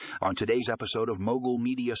On today's episode of Mogul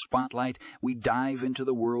Media Spotlight, we dive into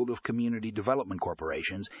the world of community development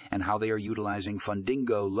corporations and how they are utilizing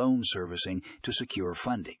Fundingo loan servicing to secure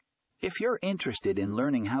funding. If you're interested in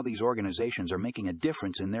learning how these organizations are making a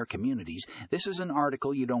difference in their communities, this is an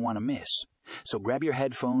article you don't want to miss. So grab your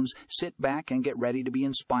headphones, sit back, and get ready to be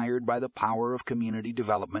inspired by the power of community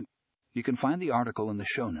development. You can find the article in the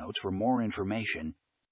show notes for more information